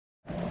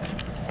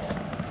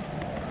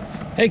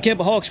Hey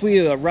Campoholics,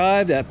 we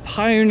arrived at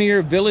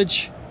Pioneer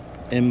Village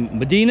in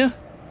Minden,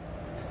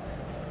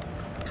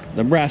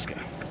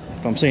 Nebraska,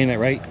 if I'm saying that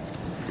right.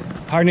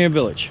 Pioneer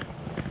Village.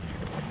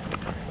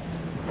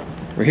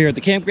 We're here at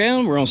the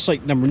campground. We're on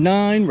site number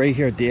 9, right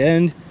here at the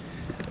end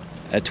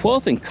at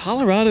 12th and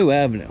Colorado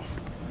Avenue.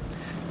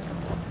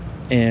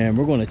 And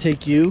we're going to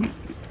take you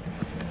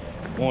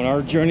on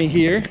our journey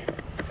here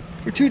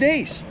for 2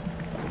 days.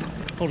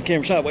 Hold the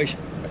camera sideways.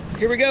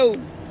 Here we go.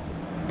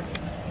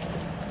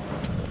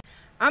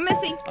 I'm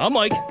Missy. I'm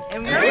Mike.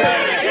 And we're the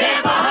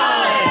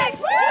Campoholics!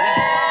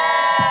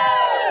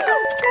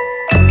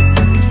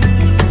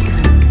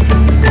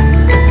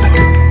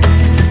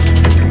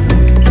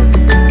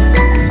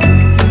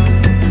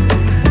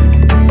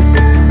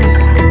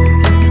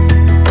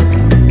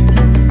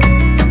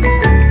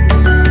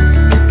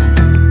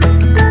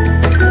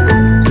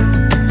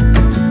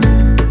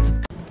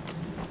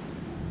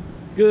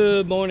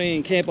 Good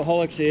morning,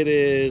 Campoholics. It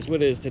is,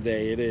 what is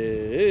today? It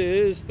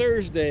is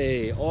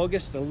Thursday,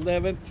 August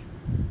 11th,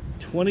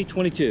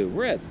 2022.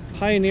 We're at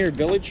Pioneer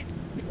Village.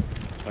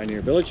 We're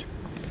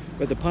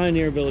at the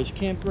Pioneer Village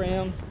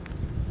Campground.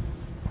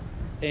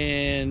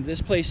 And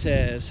this place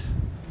has,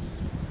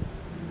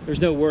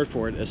 there's no word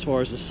for it as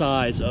far as the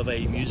size of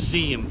a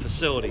museum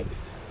facility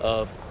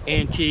of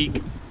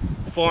antique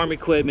farm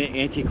equipment,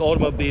 antique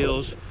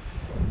automobiles,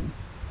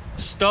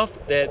 stuff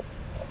that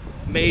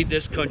made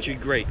this country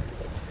great.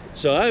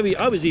 So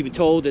I was even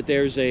told that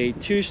there's a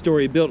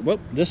 2-story building.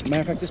 Well, this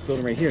matter of fact, this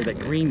building right here, that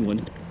green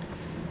one,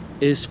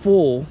 is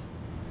full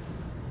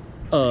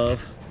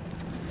of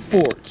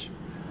Fords,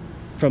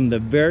 from the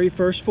very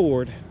first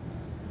Ford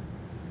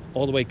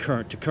all the way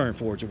current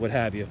Fords or what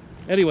have you.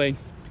 Anyway,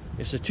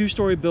 it's a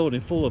 2-story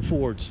building full of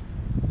Fords,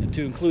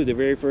 to include the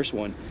very first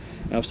one.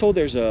 And I was told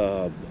there's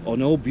an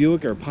old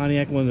Buick or a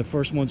Pontiac, one of the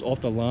first ones off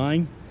the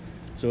line,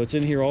 so it's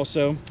in here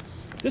also.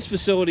 This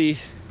facility,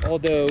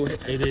 although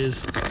it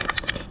is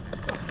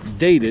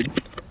dated,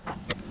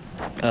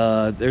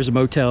 there's a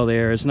motel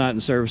there. It's not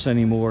in service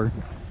anymore.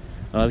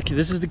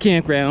 This is the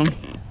campground.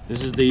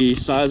 This is the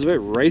size of it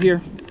right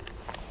here.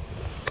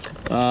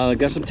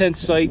 Got some tent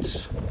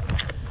sites,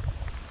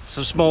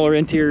 some smaller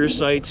interior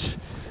sites,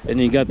 and then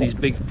you got these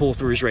big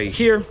pull-throughs right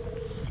here.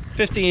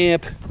 50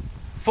 amp,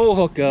 full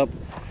hookup.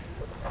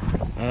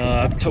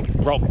 I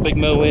brought Big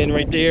Mo in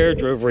right there,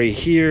 drove right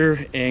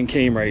here, and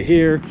came right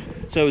here.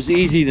 So it was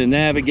easy to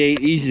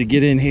navigate, easy to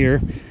get in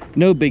here.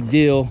 No big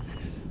deal.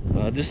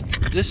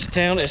 This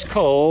town is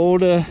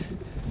called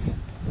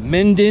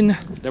Minden,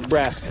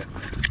 Nebraska.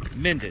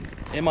 Minden,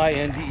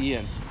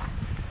 M-I-N-D-E-N.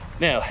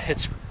 Now,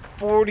 it's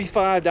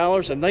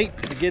 $45 a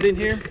night to get in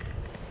here.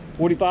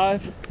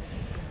 45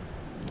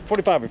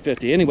 or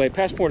 50. Anyway,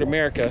 Passport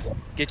America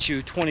gets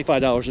you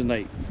 $25 a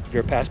night if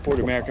you're a Passport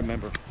America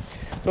member.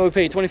 So we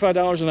paid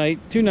 $25 a night,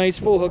 2 nights,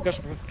 full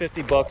hookups for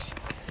 50 bucks.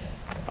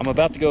 I'm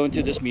about to go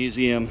into this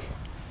museum.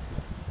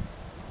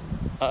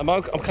 I'm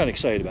kind of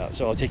excited about it,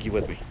 so I'll take you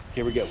with me.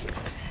 Here we go.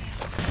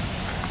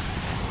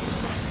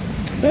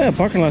 Yeah,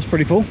 parking lot's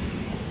pretty full.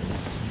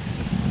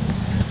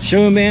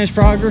 Showing man's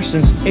progress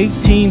since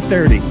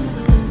 1830.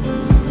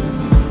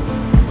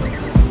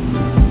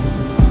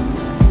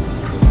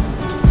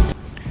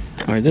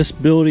 All right, this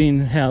building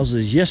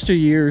houses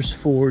yesteryear's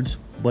Fords,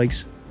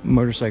 bikes,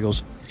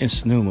 motorcycles, and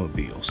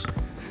snowmobiles.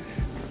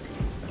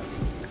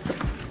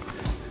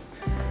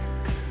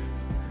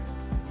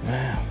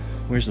 Wow,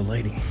 where's the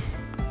lighting?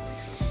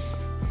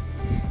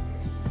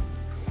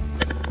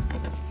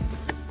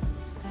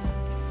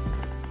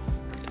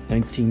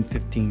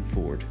 (1915)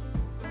 Ford.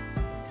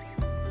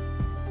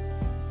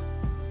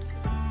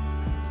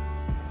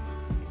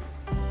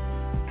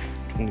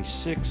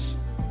 '26.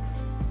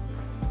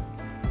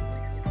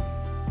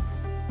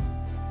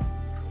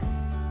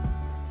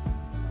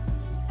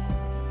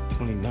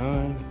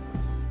 '29.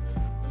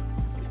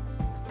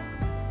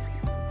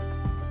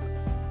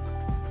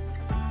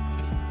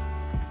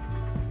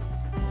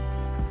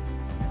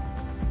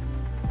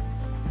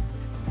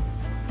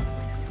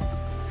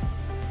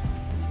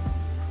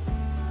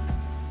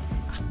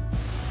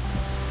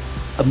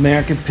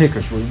 American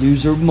pickers will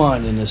lose their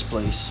mind in this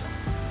place.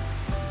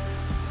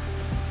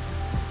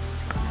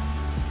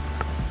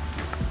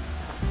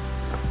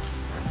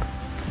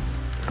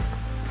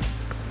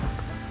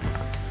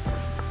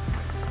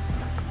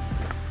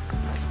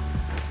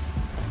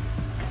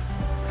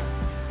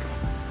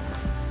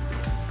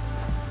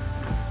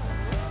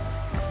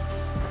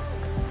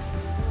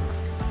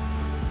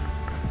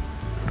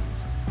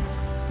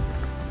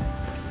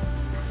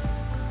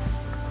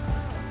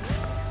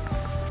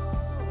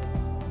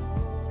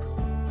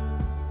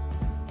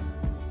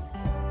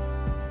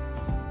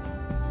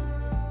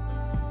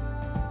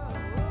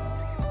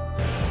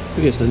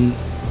 Look at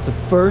the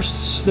first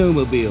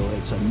snowmobile.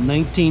 It's a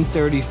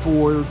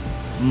 1934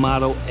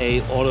 Model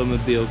A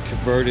automobile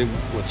converted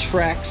with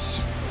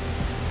tracks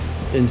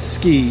and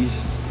skis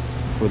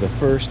for the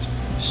first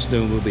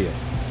snowmobile.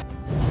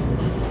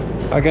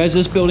 All right guys,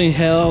 this building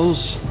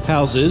houses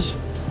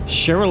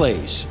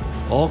Chevrolets,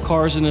 All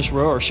cars in this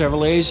row are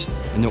Chevrolets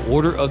in the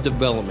order of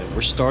development.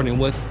 We're starting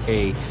with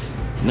a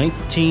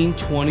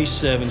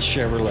 1927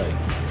 Chevrolet.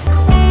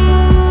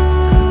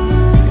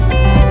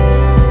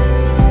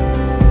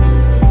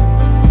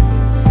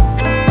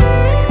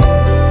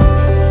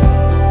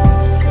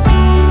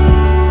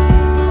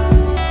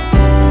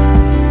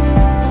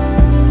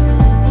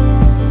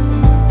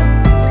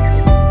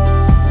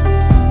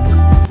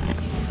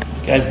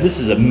 Guys, this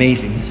is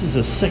amazing. This is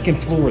the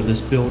second floor of this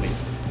building.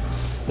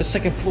 The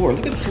second floor,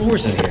 look at the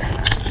floors in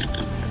here.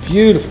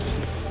 Beautiful.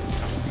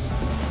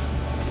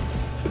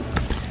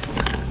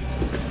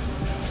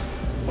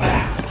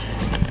 Wow.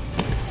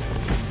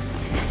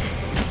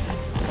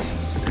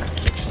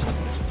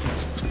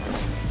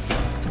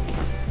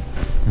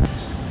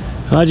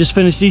 I just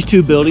finished these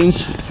two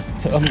buildings.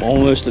 I'm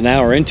almost an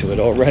hour into it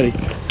already.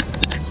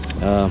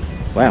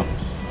 Wow.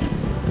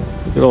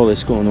 Look at all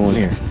this going on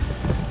here.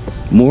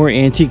 More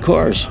antique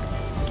cars.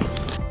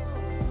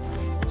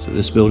 So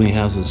this building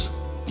houses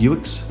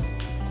Buicks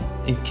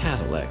and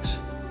Cadillacs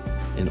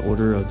in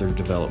order of their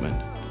development.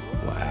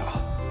 Wow.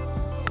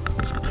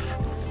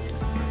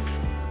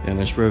 And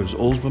this road is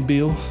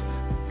Oldsmobile.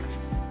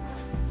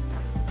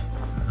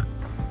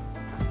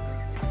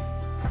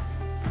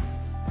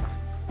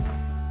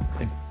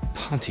 And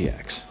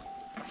Pontiacs.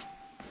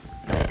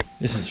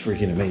 This is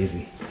freaking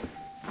amazing.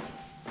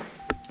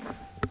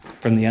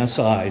 From the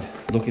outside,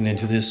 looking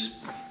into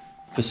this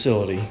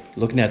facility,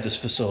 looking at this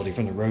facility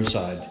from the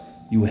roadside,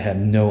 you would have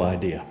no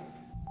idea.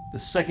 The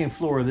second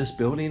floor of this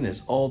building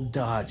is all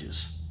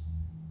Dodges.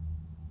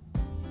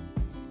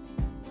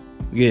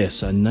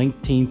 Yes, a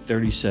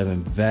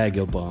 1937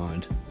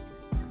 Vagabond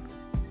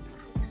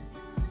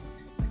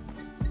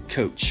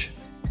coach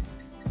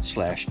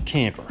slash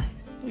camper.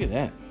 Look at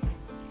that.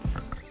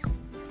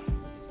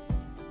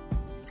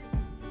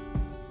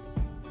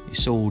 He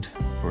sold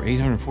for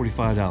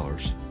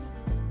 $845.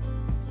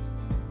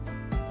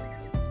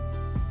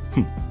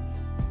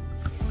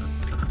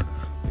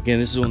 Again,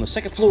 this is on the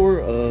second floor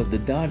of the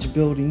Dodge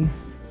building.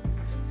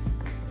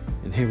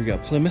 And here we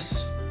got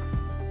Plymouths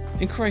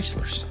and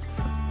Chryslers.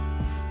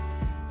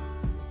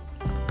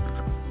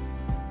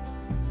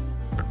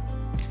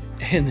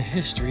 And the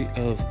history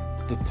of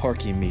the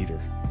parking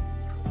meter.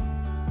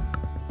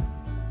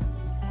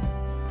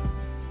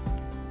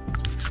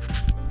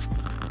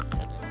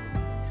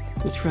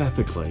 The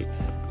traffic light.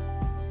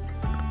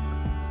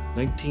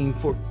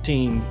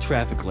 1914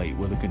 traffic light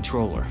with a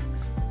controller.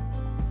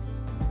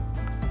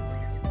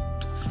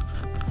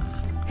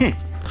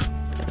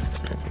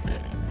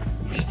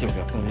 Still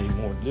got plenty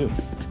more to do.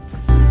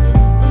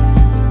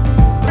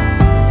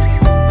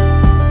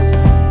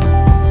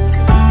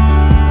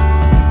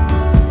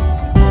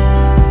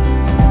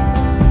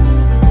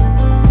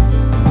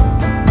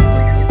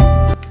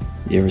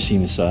 You ever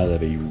seen the side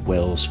of a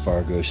Wells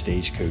Fargo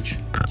stagecoach?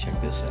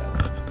 Check this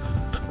out.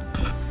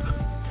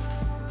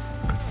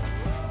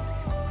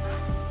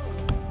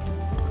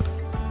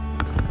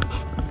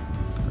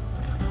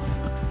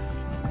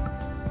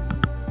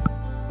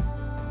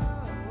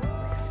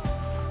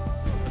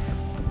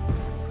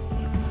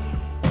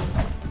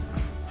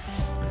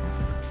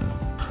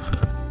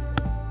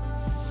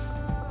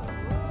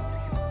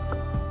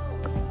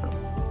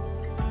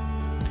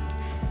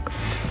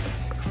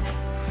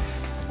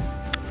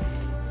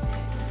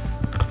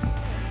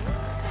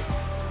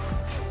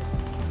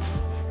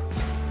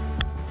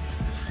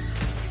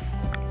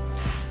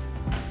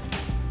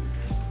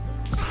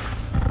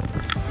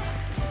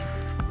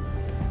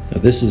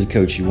 This is a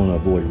coach you want to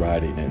avoid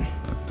riding in.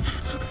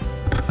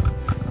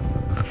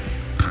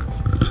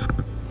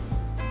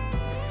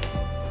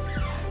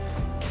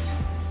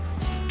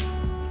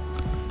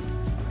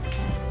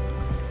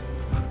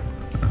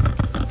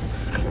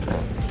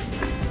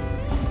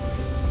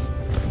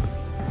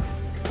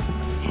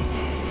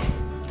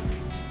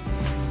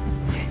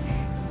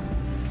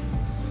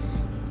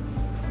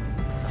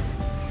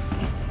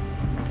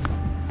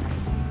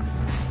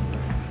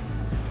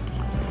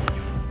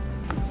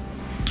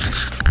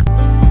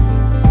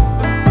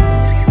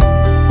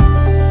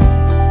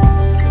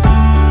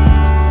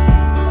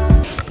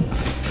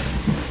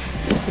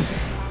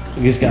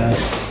 These guys,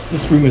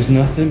 this room is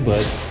nothing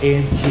but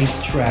antique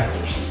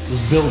tractors.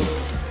 This building,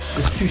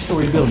 this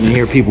two-story building. You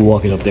hear people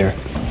walking up there.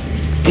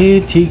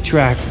 Antique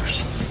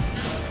tractors.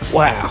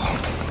 Wow.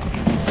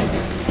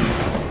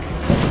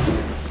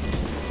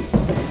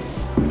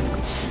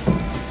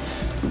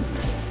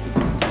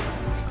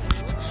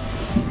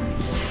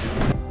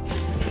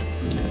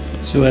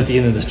 So at the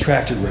end of this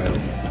tractor row,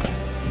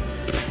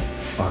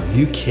 are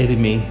you kidding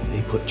me?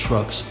 They put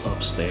trucks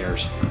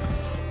upstairs.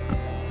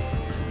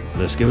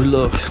 Let's give it a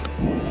look.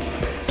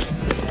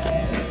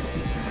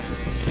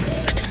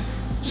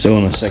 So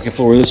on the second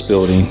floor of this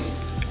building,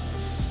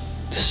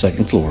 the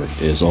second floor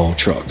is all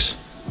trucks.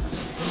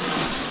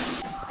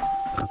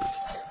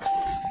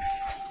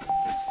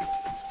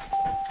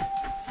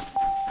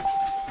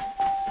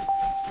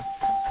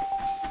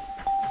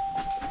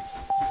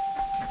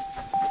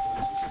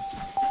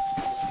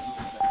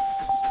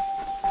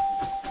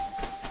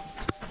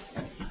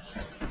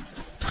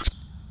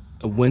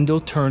 Wendell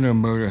Turner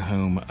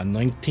motorhome, a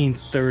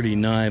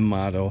 1939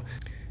 model.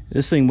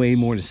 This thing weighed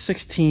more than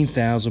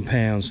 16,000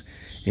 pounds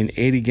and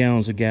 80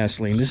 gallons of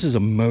gasoline. This is a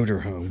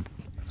motorhome.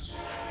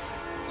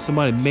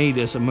 Somebody made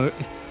this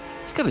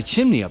it's got a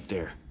chimney up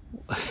there.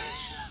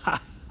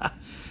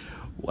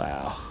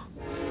 Wow.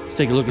 Let's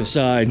take a look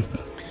inside.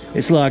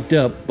 It's locked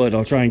up, but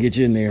I'll try and get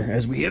you in there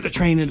as we hear the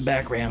train in the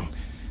background.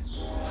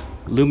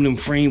 Aluminum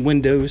frame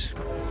windows.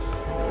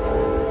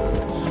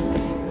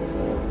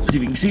 See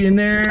if you can see in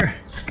there.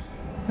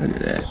 Look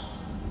at that.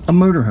 A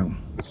motorhome.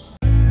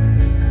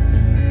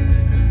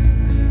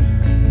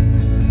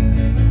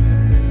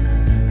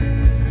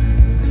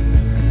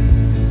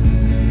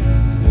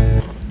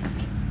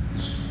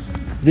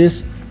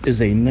 This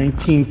is a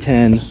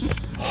 1910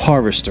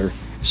 Harvester.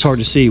 It's hard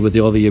to see with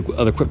all the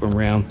other equipment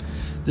around.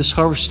 This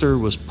Harvester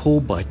was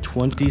pulled by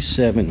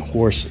 27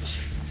 horses.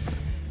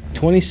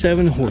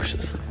 27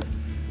 horses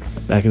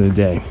back in the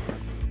day.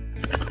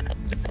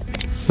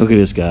 Look at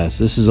this, guys.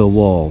 This is a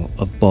wall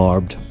of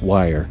barbed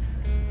wire.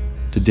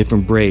 The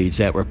different braids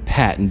that were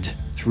patented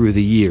through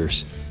the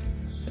years.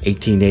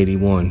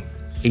 1881,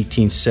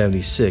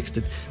 1876.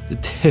 The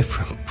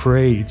different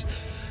braids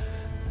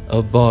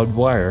of barbed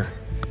wire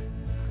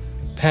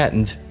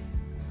patented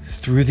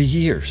through the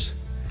years.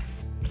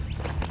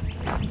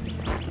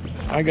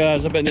 Alright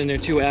guys, I've been in there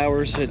 2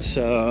 hours. It's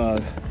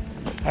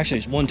actually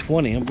it's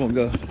 1:20. I'm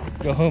gonna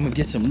go home and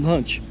get some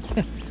lunch.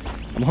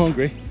 I'm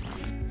hungry.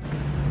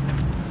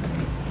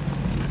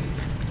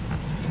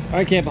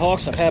 Alright,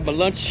 Campoholics, I've had my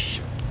lunch.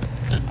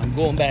 I'm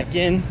going back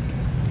in.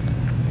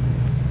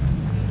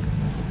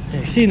 And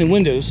you see in the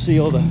windows, see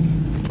all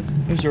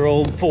those are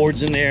old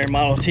Fords in there,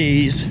 Model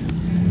Ts,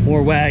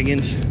 more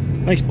wagons,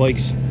 nice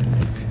bikes.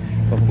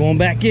 But we're going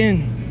back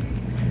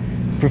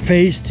in for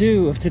phase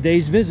 2 of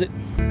today's visit.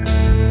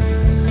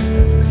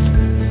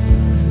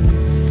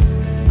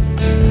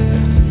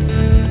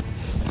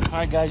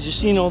 Alright guys, you've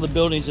seen all the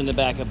buildings in the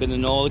back. I've been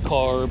in all the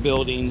car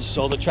buildings,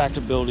 all the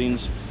tractor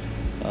buildings,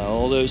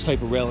 all those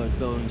type of railroad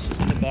buildings.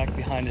 In the back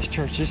behind this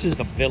church, this is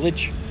the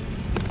village,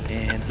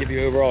 and give you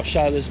an overall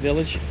shot of this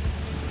village.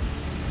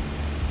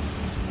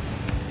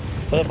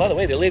 But by the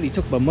way, the lady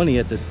took my money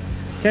at the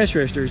cash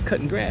register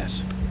cutting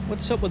grass.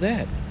 What's up with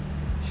that?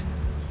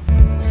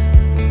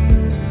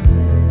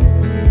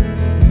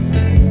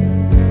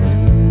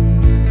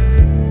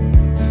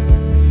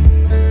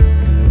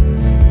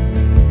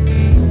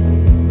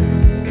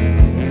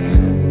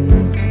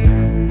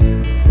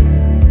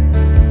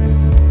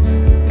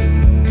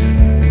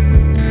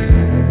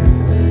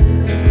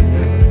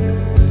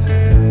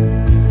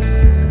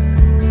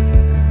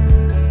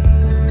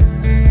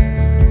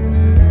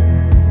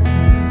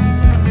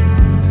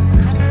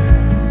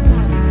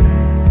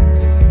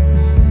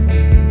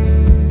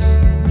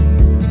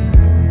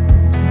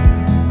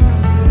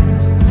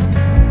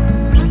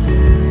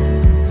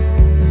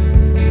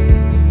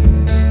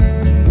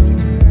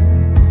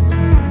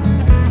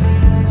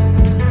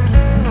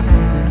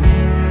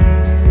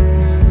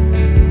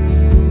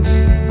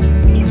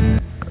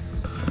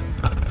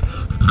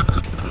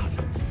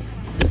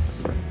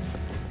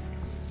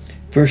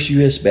 First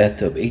U.S.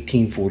 bathtub,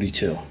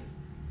 1842.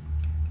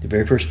 The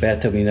very first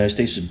bathtub in the United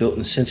States was built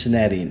in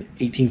Cincinnati in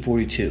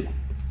 1842.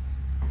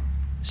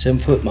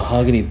 7-foot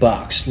mahogany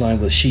box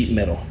lined with sheet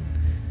metal.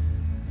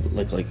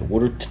 Looked like a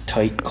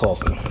watertight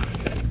coffin.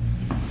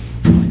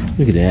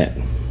 Look at that.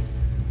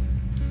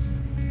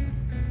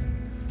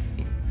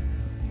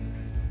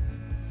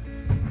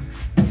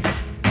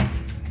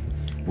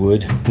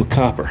 Wood with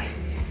copper.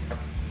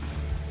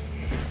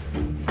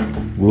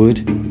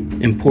 Wood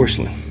and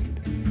porcelain.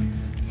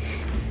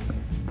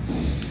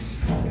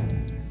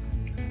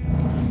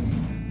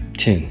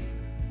 Tin.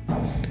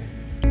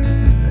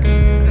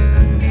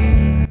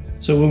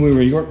 So when we were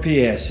in York, PA,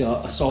 I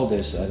saw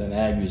this at an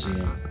ag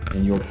museum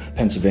in York,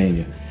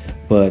 Pennsylvania.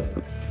 But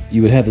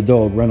you would have the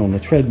dog run on the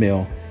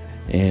treadmill,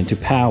 and to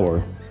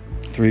power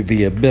through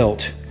via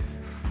belt,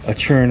 a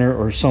churner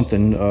or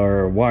something,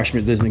 or a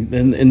washing machine.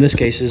 In this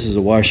case, this is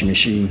a washing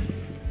machine.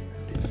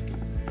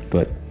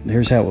 But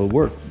here's how it would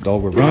work.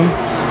 Dog would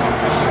run.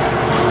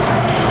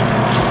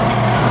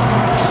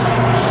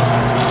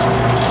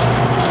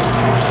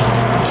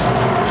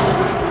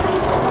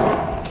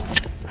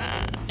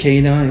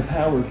 K9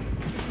 powered.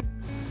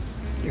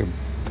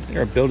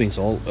 There are buildings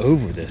all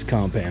over this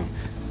compound.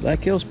 Black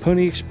Hills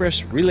Pony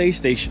Express Relay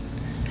Station.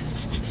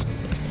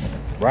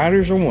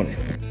 Riders are wanted.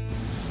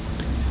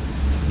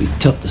 Be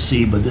tough to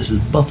see, but this is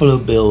Buffalo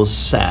Bill's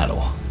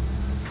saddle.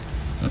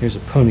 Here's a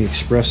Pony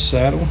Express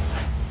saddle.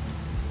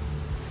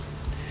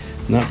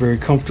 Not very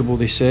comfortable,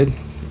 they said,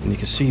 and you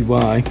can see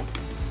why.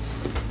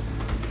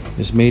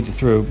 It's made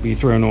to be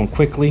thrown on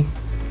quickly.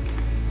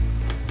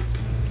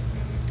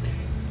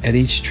 At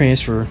each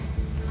transfer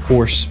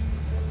horse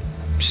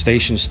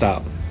station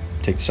stop,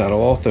 take the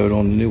saddle off, throw it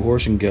on the new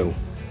horse, and go.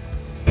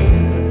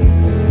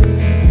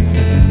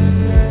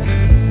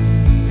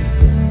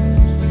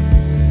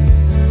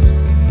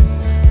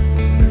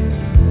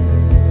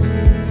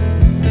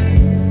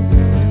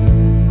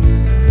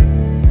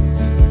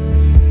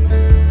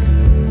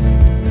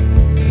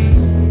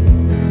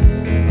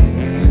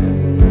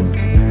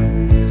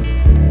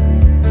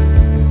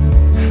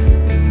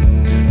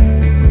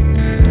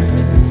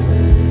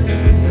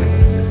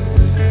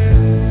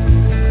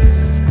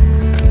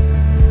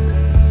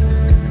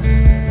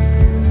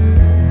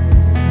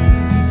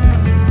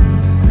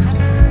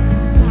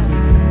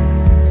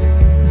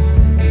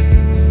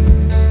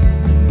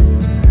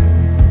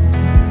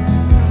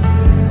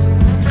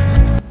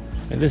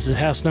 This is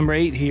house number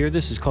 8 here.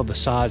 This is called the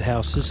sod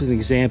house. This is an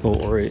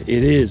example, or it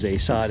is a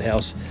sod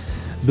house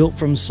built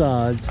from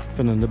sods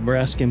from the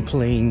Nebraskan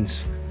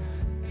plains.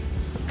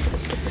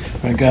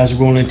 All right, guys, we're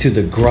going into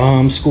the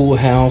Grom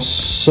schoolhouse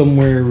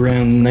somewhere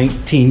around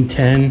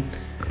 1910.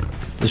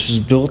 This was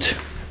built.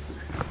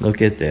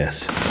 Look at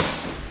this.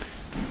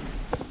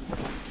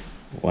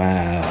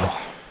 Wow.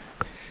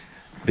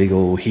 Big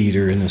old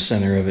heater in the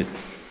center of it.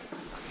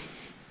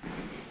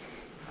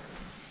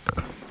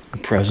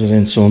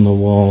 Presidents on the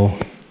wall.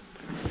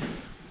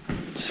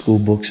 School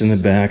books in the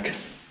back.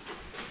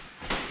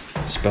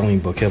 Spelling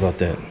book, how about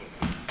that?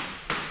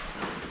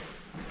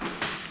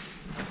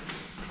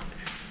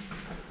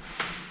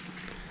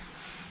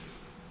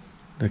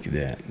 Look at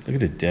that. Look at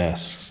the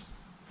desks.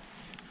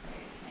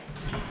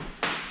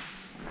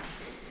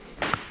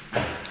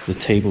 The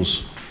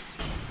tables.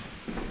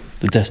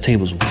 The desk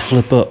tables will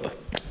flip up.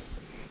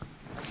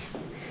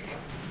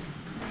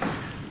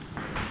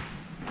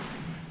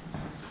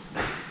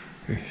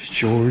 Here's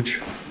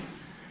George.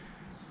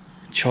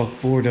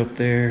 Chalkboard up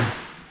there.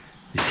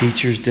 The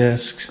teacher's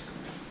desks.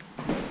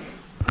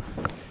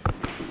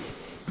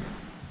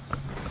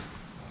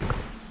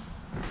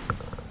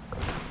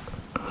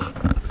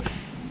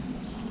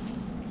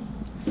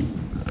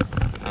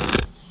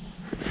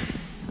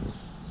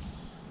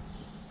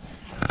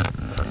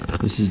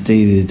 This is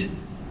dated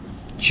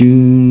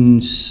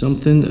June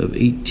something of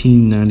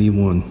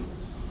 1891.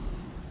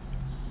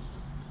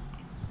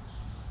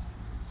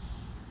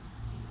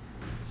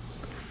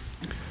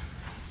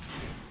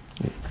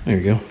 There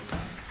you go.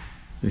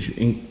 There's your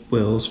ink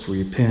wells for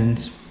your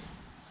pens.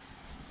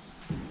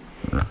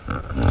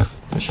 Not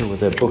sure what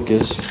that book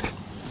is.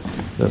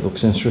 That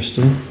looks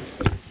interesting.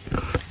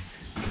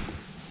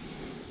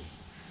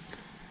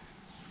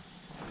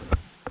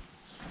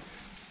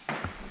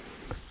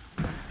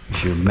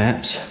 There's your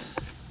maps.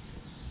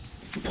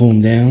 Pull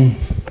them down.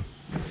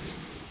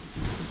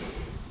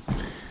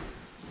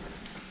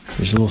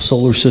 There's a little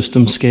solar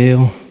system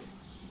scale.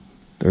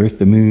 The Earth,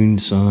 the Moon,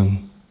 the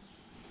Sun.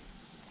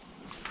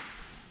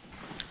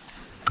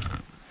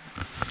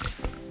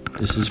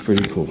 This is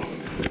pretty cool.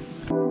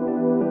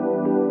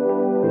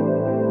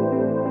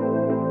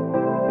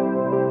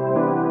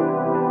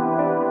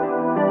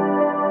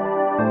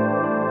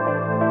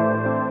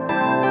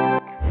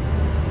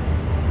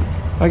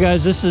 All right,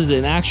 guys, this is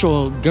an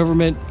actual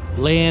government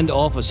land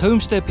office.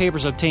 Homestead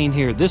papers obtained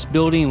here. This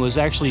building was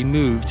actually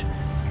moved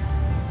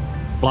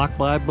block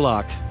by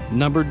block,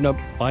 numbered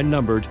by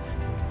numbered,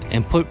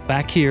 and put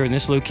back here in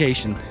this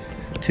location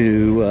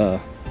to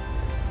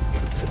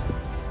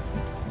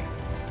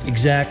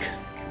exact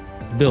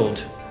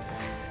build.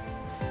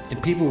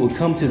 And people would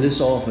come to this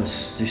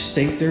office to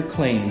state their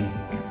claim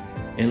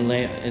in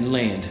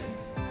land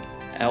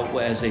out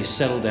as they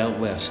settled out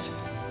west.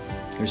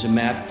 There's a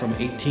map from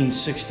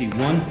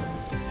 1861,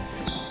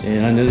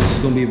 and I know this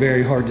is going to be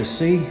very hard to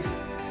see,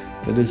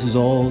 but this is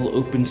all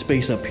open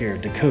space up here,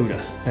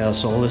 Dakota.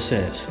 That's all this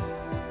says.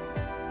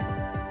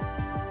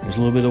 There's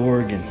a little bit of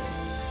Oregon.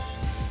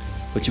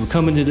 But you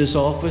come into this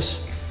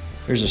office,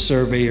 there's a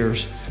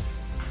surveyor's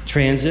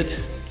transit.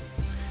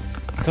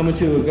 Come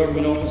into a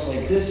government office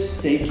like this,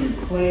 state your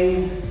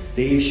claim,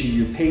 they issue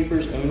your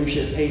papers,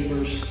 ownership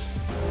papers.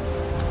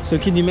 So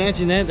can you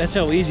imagine that? That's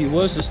how easy it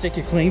was to stake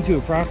a claim to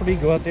a property,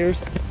 go out there,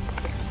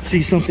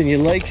 see something you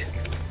like,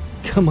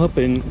 come up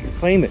and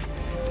claim it.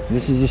 And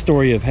this is the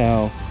story of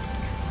how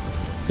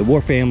the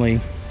War family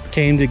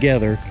came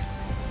together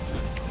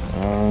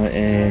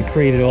and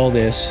created all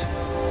this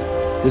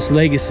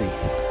legacy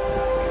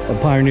of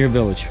Pioneer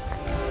Village.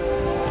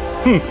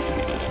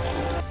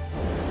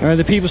 All right,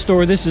 the People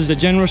Store, this is the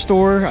general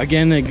store.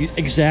 Again, the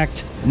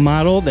exact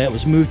model that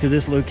was moved to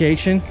this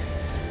location.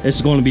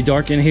 It's going to be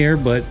dark in here,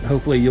 but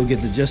hopefully you'll get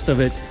the gist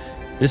of it.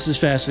 This is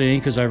fascinating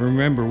because I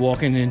remember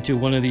walking into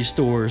one of these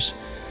stores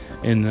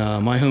in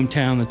my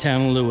hometown, the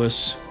town of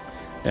Lewis,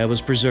 that was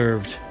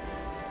preserved.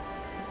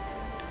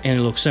 And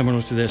it looks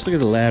similar to this. Look at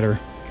the ladder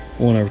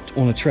on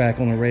a track,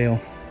 on a rail.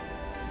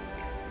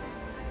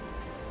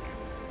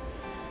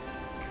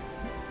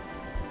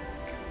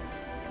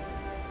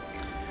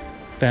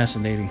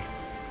 Fascinating.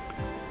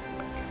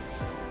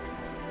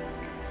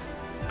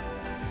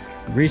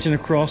 Reaching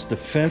across the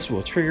fence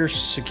will trigger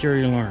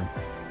security alarm.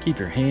 Keep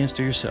your hands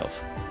to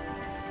yourself.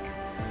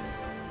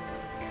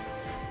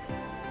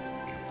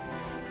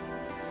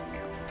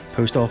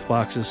 Post off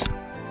boxes,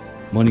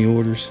 money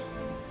orders.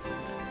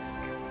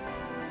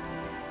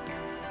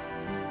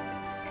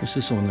 What's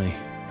this on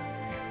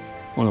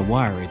a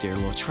wire right there? A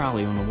little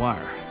trolley on the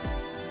wire.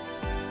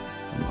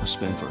 It must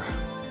have been for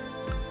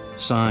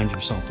signs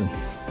or something.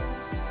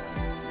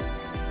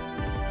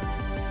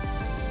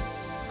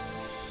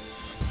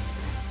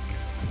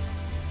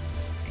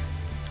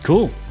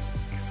 Cool.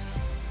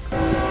 All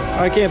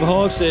right,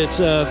 Campoholics, it's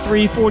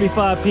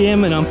 3:45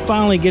 p.m. and I'm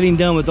finally getting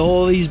done with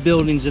all these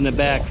buildings in the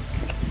back.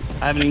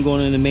 I haven't even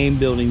gone in the main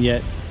building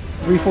yet.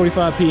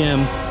 3:45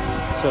 p.m.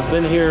 So I've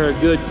been here a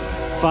good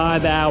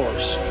 5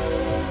 hours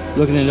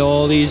looking at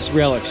all these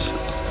relics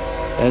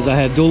as I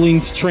had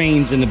dueling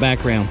trains in the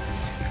background.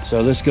 So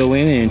let's go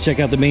in and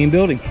check out the main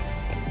building.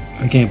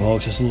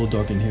 Campoholics, it's a little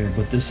dark in here,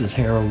 but this is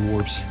Harold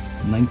Warp's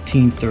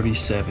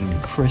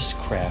 1937 Chris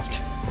Craft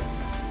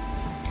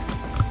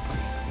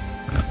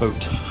boat.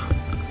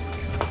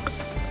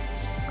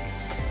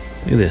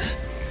 Look at this.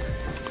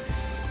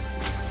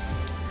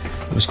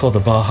 It was called the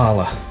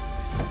Valhalla.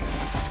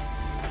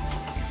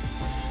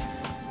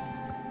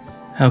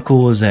 How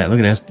cool is that?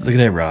 Look at that! Look at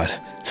that rod.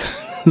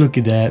 Look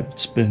at that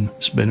spin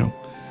them.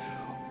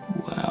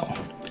 Wow.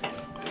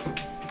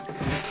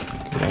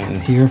 Go down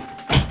in here.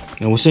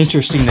 And what's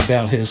interesting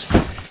about his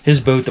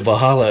boat, the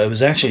Valhalla, it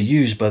was actually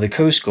used by the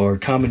Coast Guard,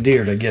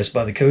 commandeered, I guess,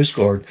 by the Coast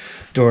Guard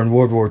during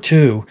World War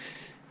II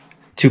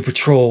to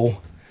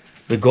patrol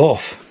the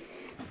Gulf.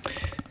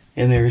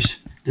 And there's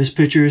this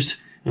pictures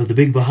of the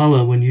big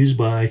Valhalla when used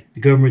by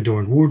the government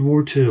during World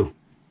War II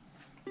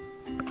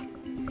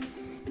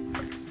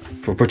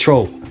for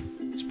patrol.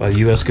 It's by the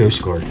U.S.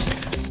 Coast Guard.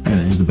 And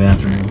there's the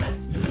bathroom.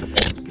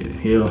 Get a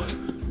hill.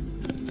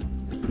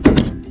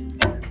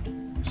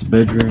 There's the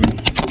bedroom.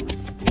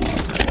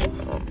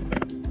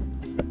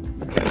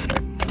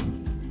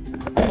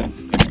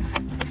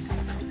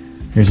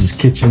 Here's his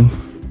kitchen.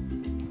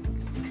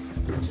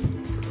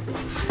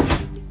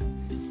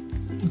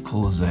 How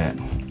cool is that?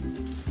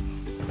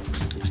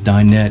 His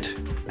dinette,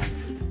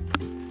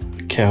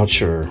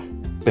 couch or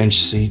bench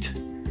seat.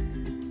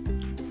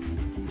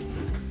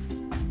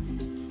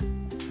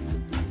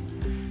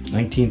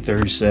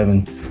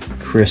 1937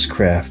 Chris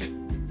Craft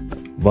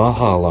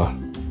Valhalla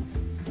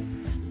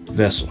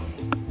vessel.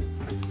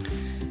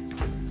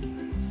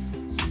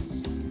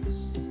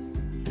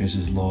 There's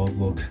his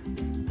logbook.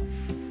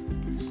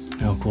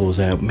 How cool is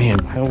that? Man,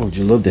 how would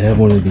you love to have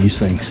one of these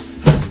things?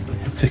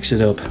 Fix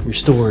it up,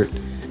 restore it,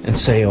 and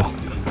sail.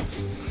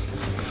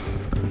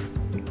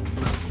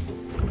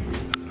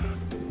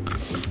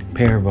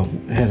 It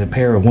had a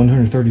pair of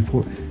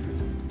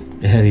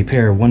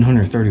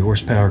 130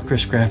 horsepower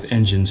Chris Craft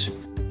engines.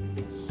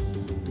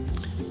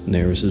 And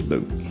there was his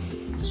boat.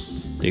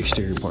 The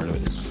exterior part of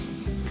it.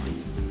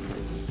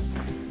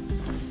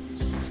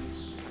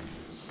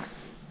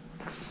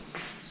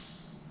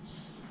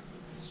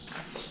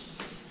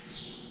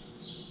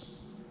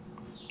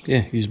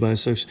 Yeah, used by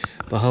the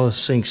Valhalla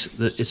sinks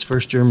its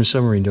first German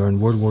submarine during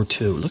World War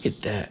II. Look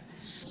at that.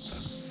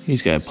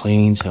 He's got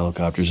planes,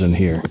 helicopters in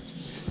here.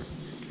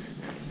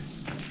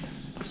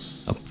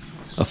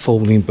 A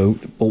folding boat.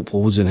 The boat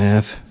folds in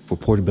half for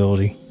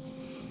portability.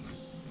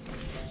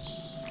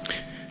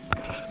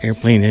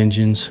 Airplane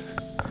engines.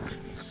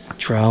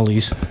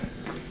 Trolleys.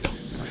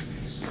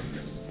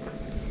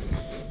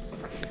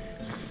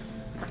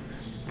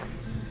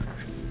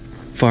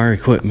 Fire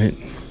equipment.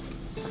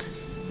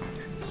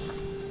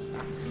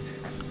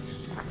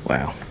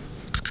 Wow.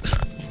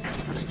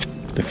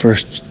 The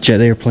first jet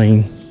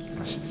airplane.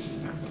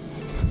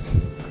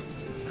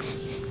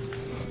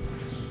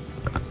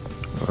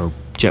 Or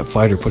jet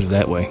fighter, put it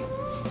that way.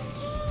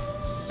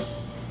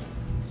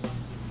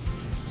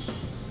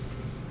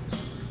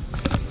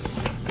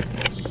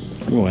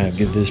 We're gonna have to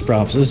give this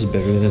props. This is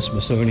better than the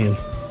Smithsonian.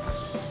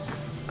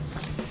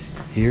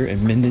 Here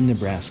in Minden,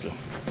 Nebraska.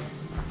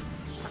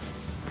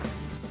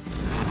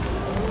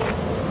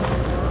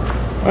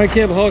 Alright,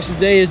 Campoholics, the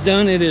day is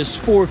done. It is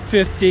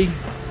 4:50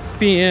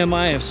 p.m.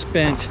 I have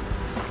spent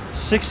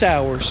 6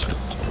 hours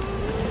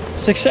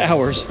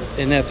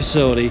in that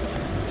facility.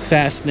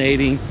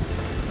 Fascinating.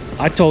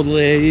 I told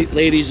the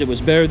ladies it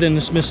was better than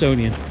the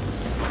Smithsonian.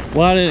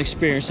 What an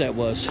experience that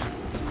was.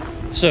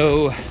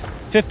 So,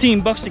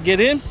 15 bucks to get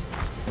in.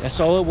 That's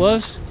all it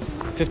was.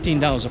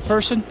 $15 a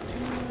person.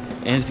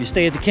 And if you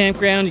stay at the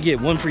campground, you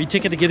get one free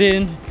ticket to get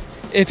in.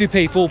 If you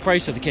pay full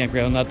price at the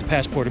campground, not the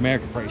Passport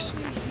America price.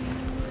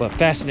 But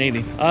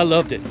fascinating. I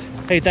loved it.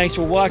 Hey, thanks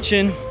for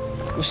watching.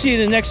 We'll see you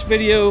in the next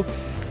video.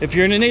 If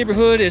you're in the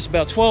neighborhood, it's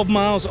about 12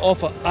 miles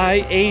off of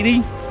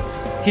I-80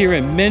 here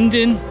in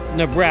Minden,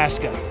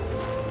 Nebraska.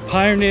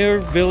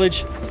 Pioneer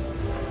Village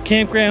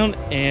Campground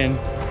and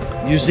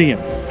Museum.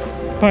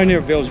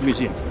 Pioneer Village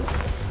Museum.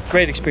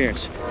 Great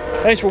experience.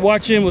 Thanks for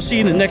watching. We'll see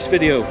you in the next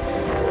video.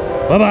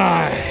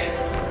 Bye-bye.